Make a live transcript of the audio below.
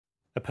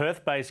A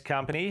Perth-based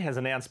company has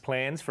announced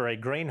plans for a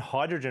green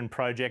hydrogen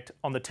project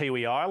on the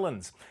Tiwi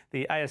Islands.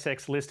 The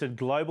ASX-listed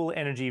Global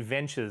Energy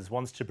Ventures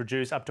wants to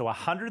produce up to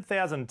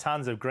 100,000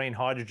 tonnes of green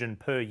hydrogen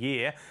per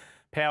year,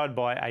 powered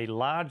by a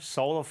large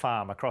solar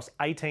farm across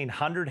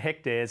 1,800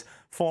 hectares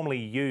formerly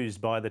used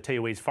by the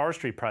Tiwi's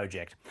forestry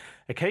project.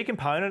 A key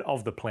component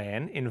of the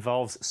plan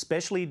involves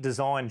specially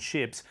designed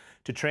ships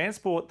to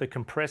transport the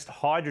compressed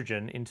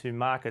hydrogen into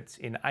markets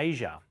in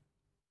Asia.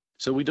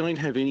 So we don't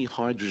have any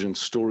hydrogen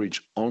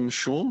storage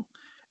onshore.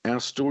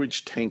 Our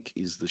storage tank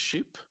is the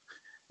ship,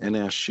 and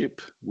our ship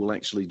will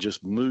actually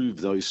just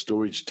move those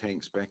storage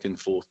tanks back and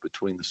forth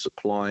between the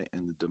supply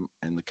and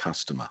the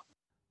customer.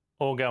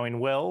 All going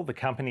well, the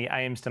company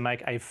aims to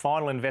make a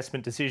final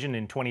investment decision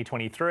in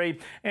 2023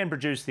 and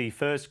produce the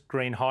first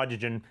green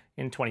hydrogen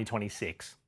in 2026.